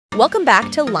Welcome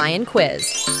back to Lion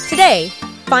Quiz. Today,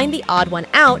 find the odd one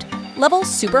out, level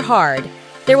super hard.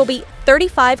 There will be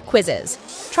 35 quizzes.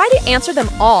 Try to answer them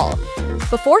all.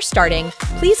 Before starting,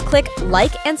 please click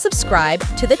like and subscribe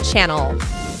to the channel.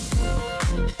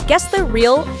 Guess the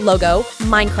real logo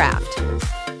Minecraft.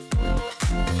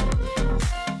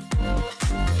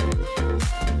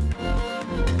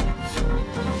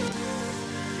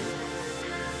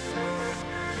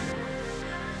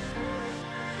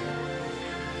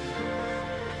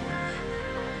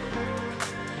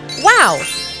 Wow!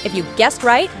 If you guessed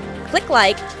right, click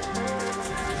like.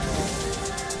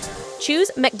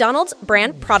 Choose McDonald's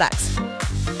brand products.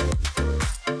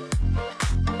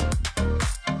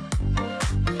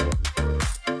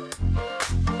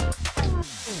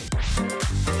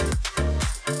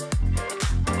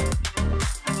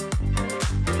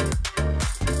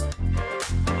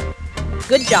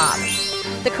 Good job.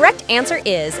 The correct answer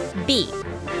is B.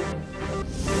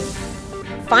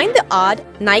 Find the odd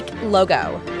Nike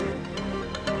logo.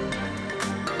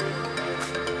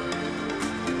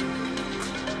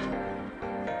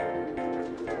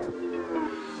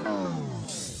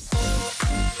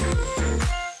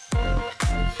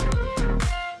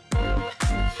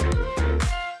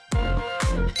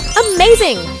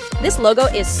 Amazing! This logo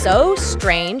is so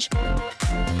strange.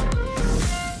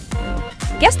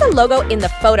 Guess the logo in the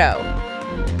photo.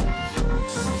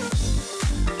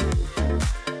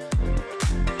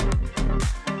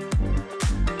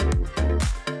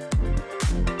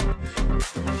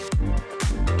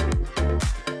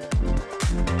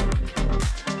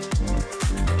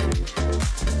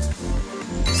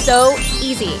 So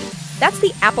easy. That's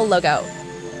the Apple logo.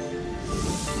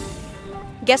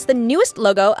 Guess the newest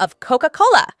logo of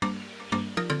Coca-Cola.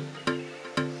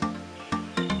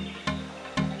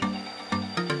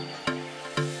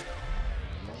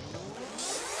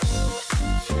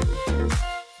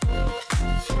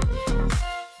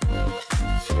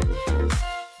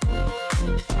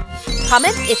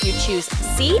 Comment if you choose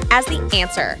C as the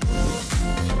answer.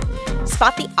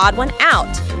 Spot the odd one out.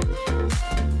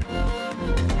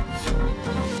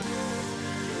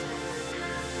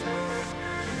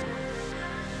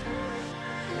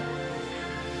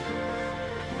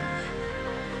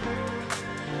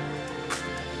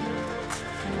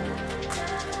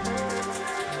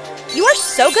 You are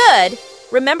so good!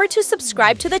 Remember to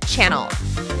subscribe to the channel.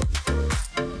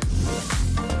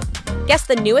 Guess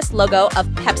the newest logo of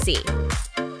Pepsi.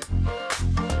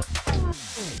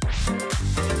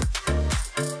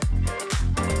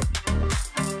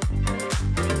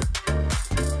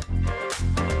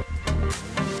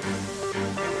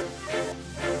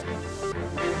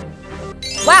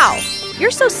 Wow, you're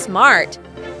so smart!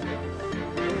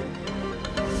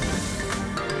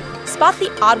 Spot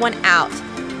the odd one out.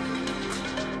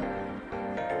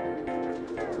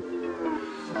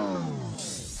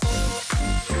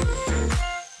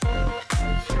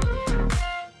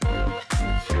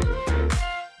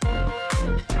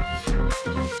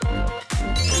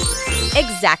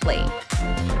 Exactly.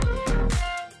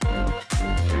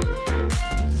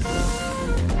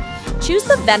 Choose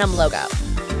the Venom logo.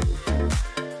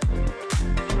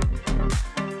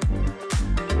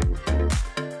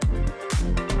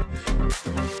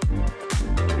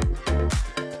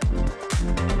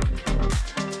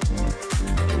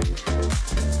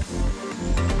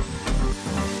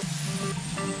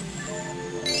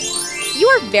 You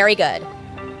are very good.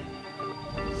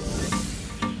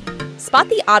 Spot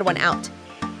the odd one out.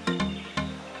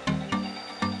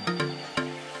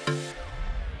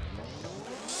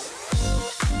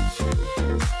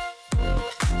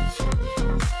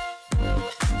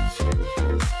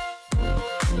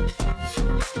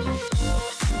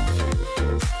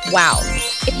 Wow!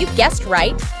 If you guessed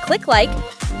right, click like.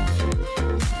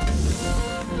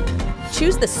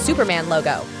 Choose the Superman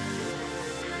logo.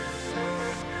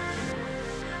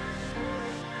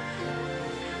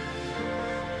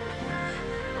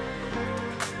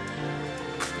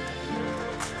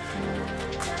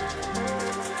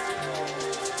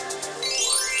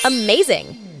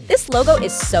 Amazing! This logo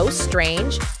is so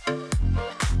strange.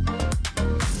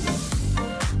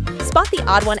 Spot the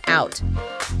odd one out.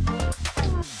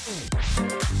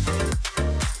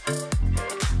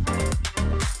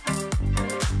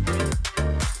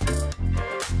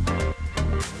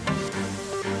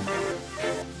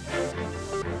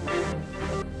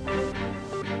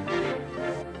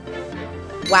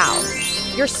 Wow,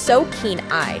 you're so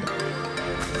keen-eyed.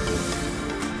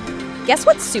 Guess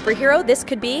what superhero this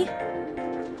could be?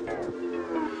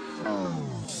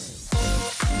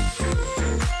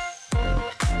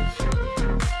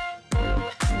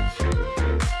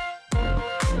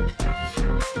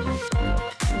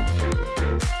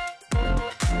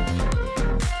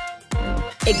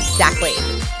 Exactly.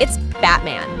 It's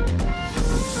Batman.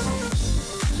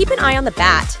 Keep an eye on the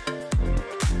bat.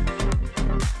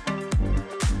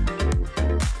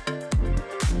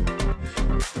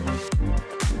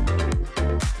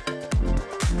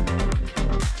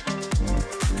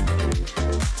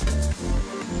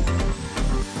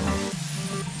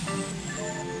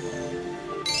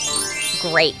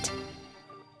 Great.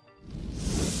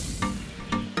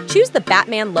 Choose the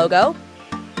Batman logo.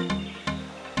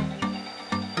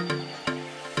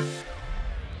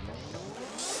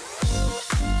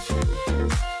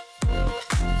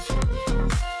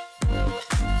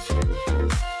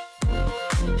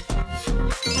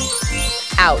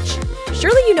 Ouch.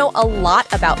 Surely you know a lot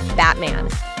about Batman.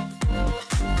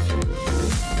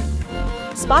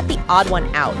 Spot the odd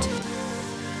one out.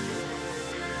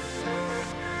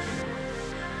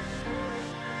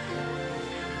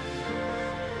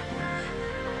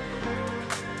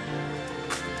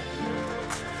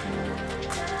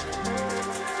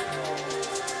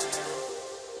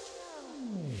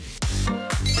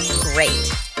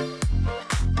 Great.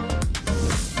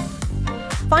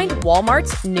 Find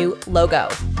Walmart's new logo.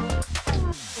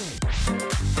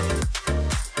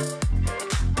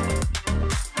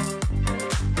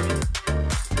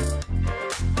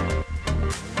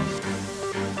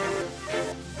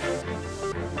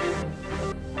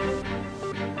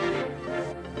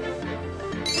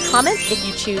 Comment if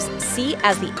you choose C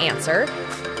as the answer.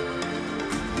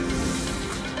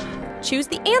 Choose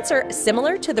the answer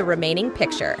similar to the remaining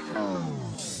picture.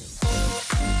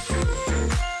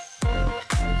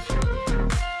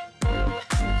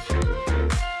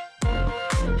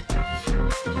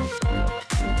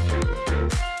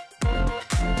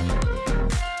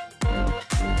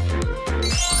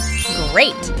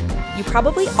 Great! You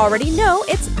probably already know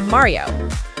it's Mario.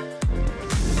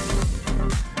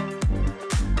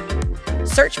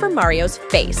 Search for Mario's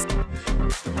face.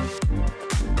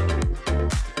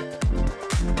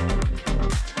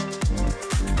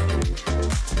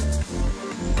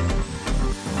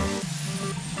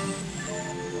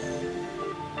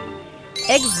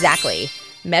 Exactly.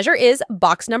 Measure is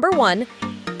box number 1.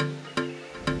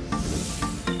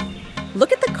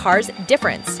 Look at the car's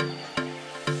difference.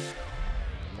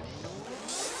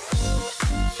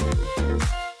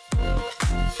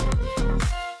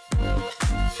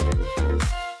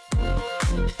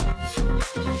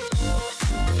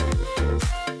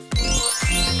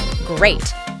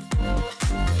 Great.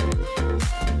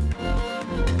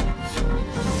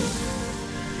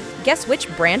 Guess which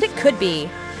brand it could be.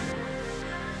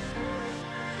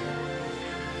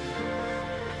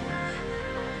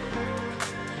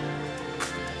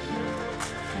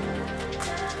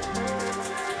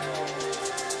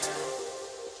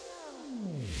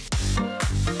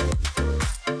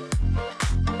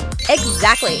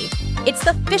 Exactly. It's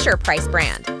the Fisher-Price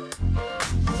brand.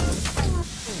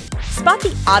 Spot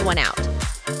the odd one out.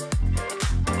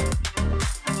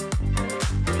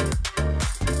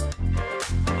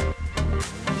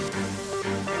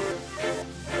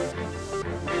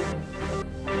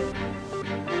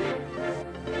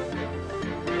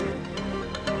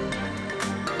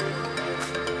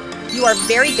 You are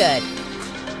very good.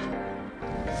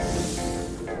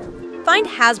 Find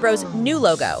Hasbro's new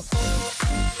logo.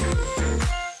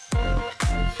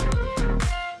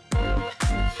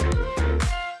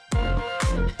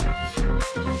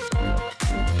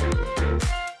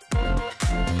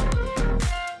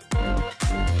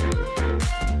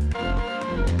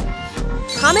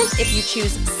 Comment if you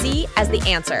choose C as the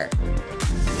answer.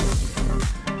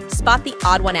 Spot the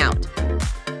odd one out.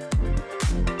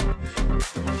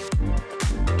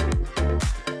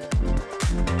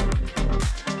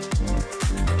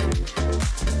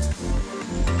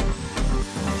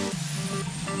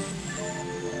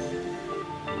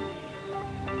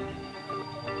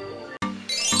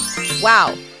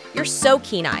 Wow, you're so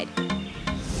keen-eyed.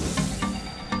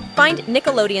 Find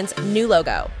Nickelodeon's new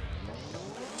logo.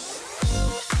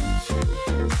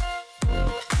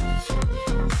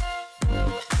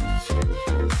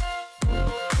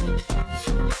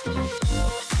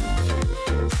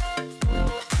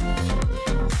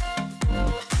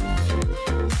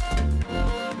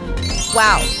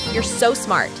 Wow, you're so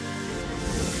smart.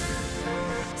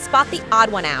 Spot the odd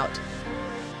one out.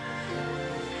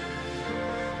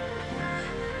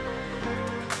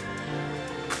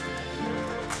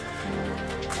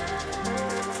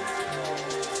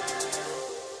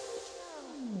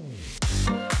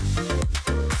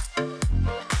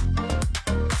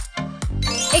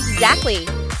 Exactly.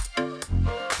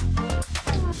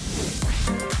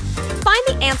 Find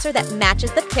the answer that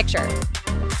matches the picture.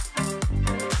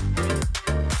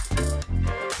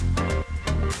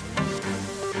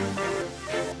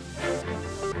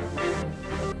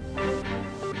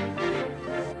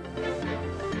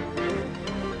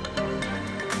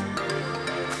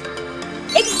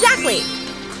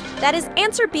 Exactly! That is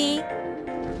answer B.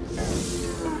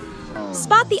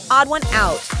 Spot the odd one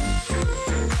out.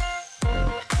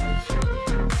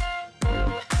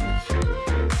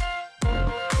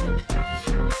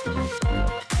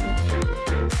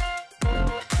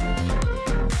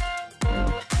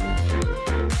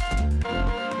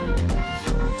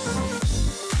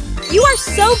 You are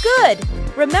so good!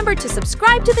 Remember to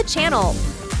subscribe to the channel.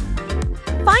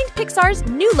 Find Pixar's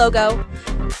new logo.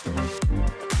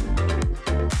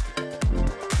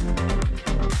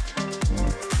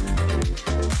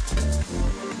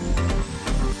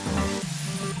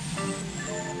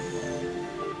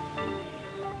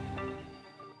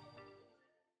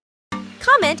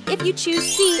 Comment if you choose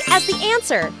C as the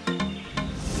answer.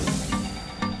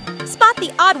 Spot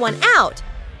the odd one out.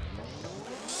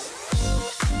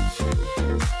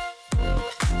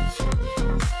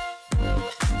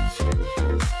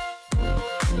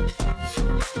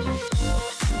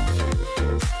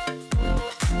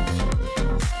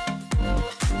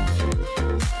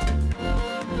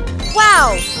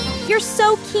 Wow! You're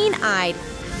so keen-eyed.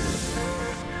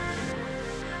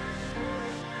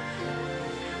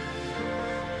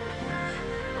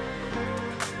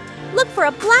 Look for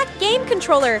a black game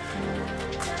controller.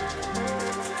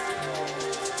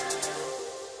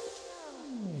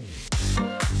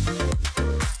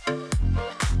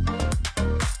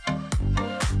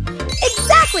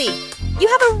 Exactly! You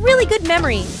have a really good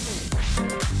memory.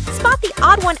 Spot the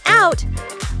odd one out.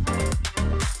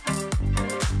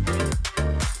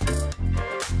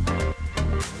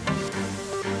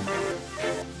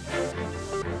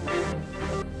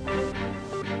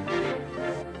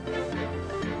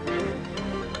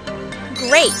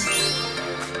 Great!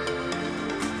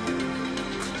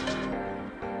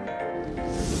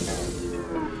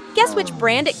 Guess which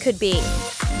brand it could be.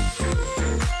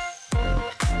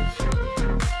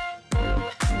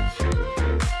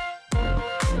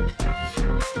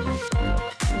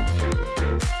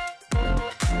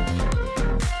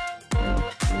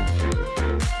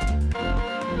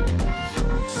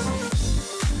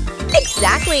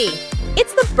 Exactly!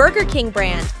 It's the Burger King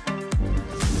brand.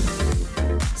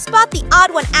 Spot the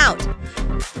odd one out.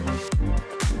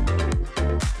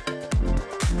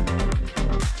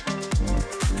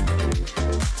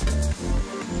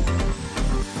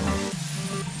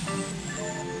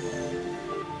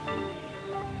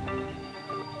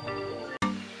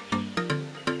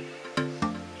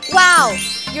 Wow!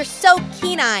 You're so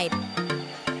keen-eyed.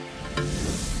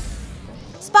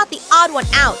 Spot the odd one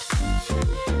out.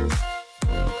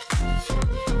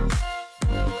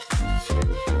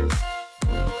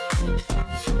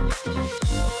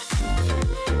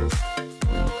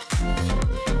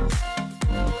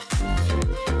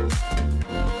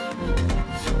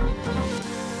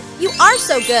 You are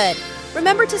so good!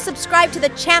 Remember to subscribe to the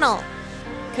channel.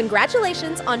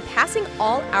 Congratulations on passing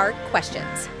all our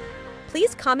questions.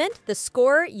 Please comment the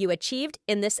score you achieved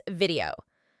in this video.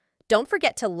 Don't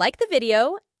forget to like the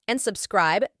video and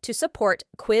subscribe to support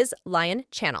Quiz Lion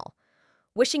channel.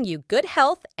 Wishing you good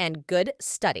health and good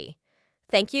study.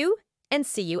 Thank you and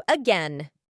see you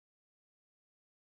again.